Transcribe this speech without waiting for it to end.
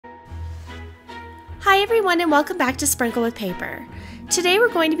Hi everyone and welcome back to Sprinkle with Paper. Today we're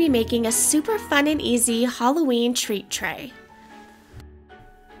going to be making a super fun and easy Halloween treat tray.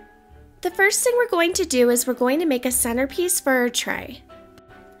 The first thing we're going to do is we're going to make a centerpiece for our tray.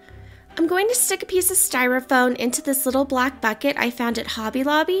 I'm going to stick a piece of styrofoam into this little black bucket I found at Hobby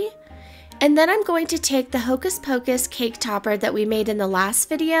Lobby. And then I'm going to take the Hocus Pocus cake topper that we made in the last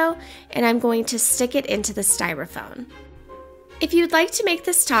video and I'm going to stick it into the styrofoam. If you'd like to make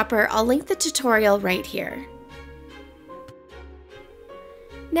this topper, I'll link the tutorial right here.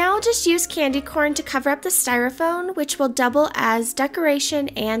 Now I'll just use candy corn to cover up the styrofoam, which will double as decoration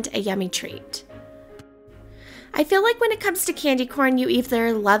and a yummy treat. I feel like when it comes to candy corn, you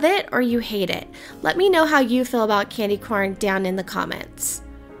either love it or you hate it. Let me know how you feel about candy corn down in the comments.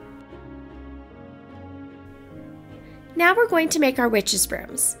 Now we're going to make our witch's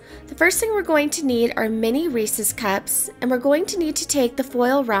brooms. The first thing we're going to need are mini Reese's cups, and we're going to need to take the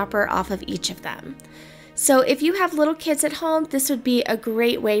foil wrapper off of each of them. So if you have little kids at home, this would be a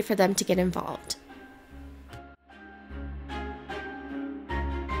great way for them to get involved.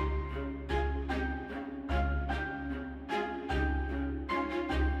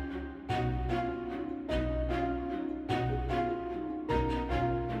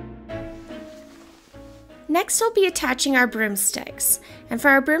 Next we'll be attaching our broomsticks, and for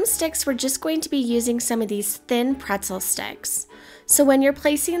our broomsticks we're just going to be using some of these thin pretzel sticks. So when you're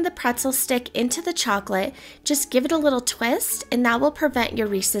placing the pretzel stick into the chocolate, just give it a little twist and that will prevent your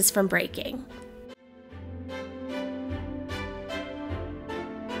Reese's from breaking.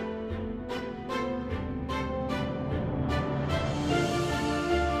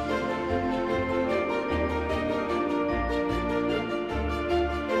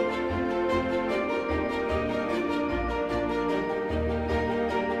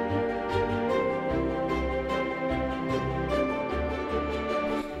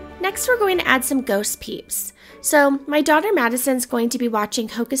 Next we're going to add some ghost peeps. So my daughter Madison's going to be watching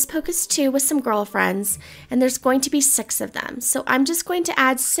Hocus Pocus 2 with some girlfriends, and there's going to be 6 of them. So I'm just going to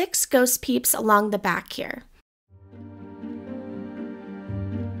add 6 ghost peeps along the back here.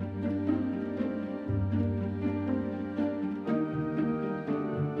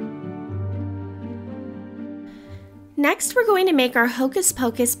 Next, we're going to make our Hocus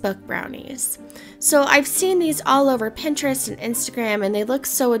Pocus book brownies. So I've seen these all over Pinterest and Instagram and they look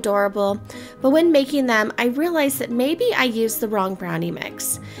so adorable, but when making them, I realized that maybe I used the wrong brownie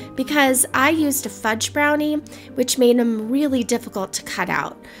mix because I used a fudge brownie, which made them really difficult to cut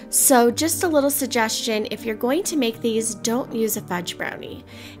out. So just a little suggestion, if you're going to make these, don't use a fudge brownie.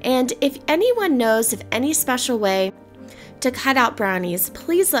 And if anyone knows of any special way to cut out brownies,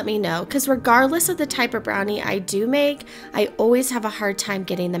 please let me know, because regardless of the type of brownie I do make, I always have a hard time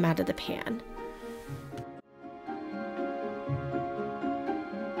getting them out of the pan.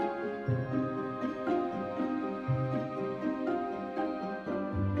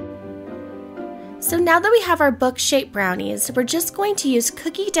 So now that we have our book-shaped brownies, we're just going to use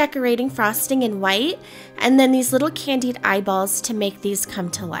cookie decorating frosting in white and then these little candied eyeballs to make these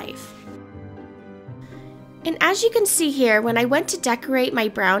come to life. And as you can see here, when I went to decorate my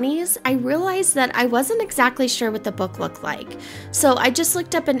brownies, I realized that I wasn't exactly sure what the book looked like. So I just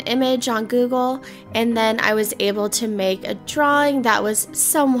looked up an image on Google and then I was able to make a drawing that was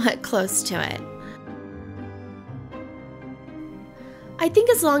somewhat close to it. I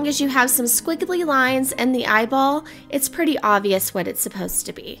think as long as you have some squiggly lines and the eyeball, it's pretty obvious what it's supposed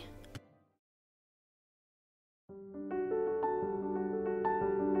to be.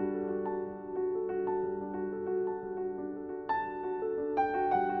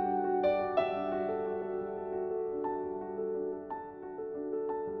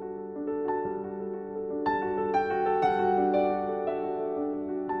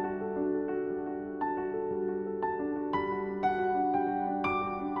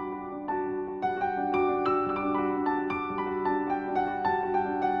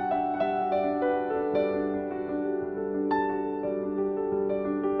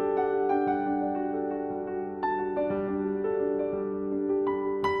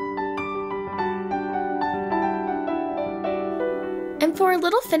 And for a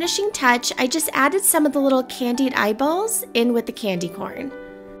little finishing touch, I just added some of the little candied eyeballs in with the candy corn.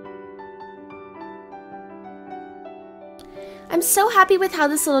 I'm so happy with how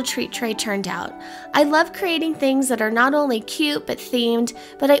this little treat tray turned out. I love creating things that are not only cute but themed,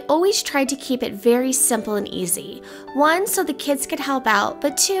 but I always try to keep it very simple and easy. 1, so the kids could help out,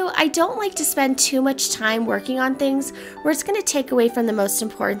 but 2, I don't like to spend too much time working on things where it's going to take away from the most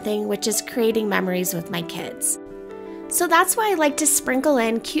important thing, which is creating memories with my kids. So that's why I like to sprinkle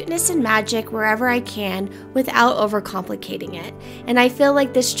in cuteness and magic wherever I can without overcomplicating it. And I feel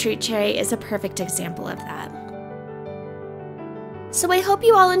like this treat tray is a perfect example of that. So I hope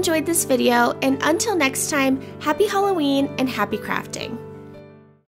you all enjoyed this video, and until next time, happy Halloween and happy crafting!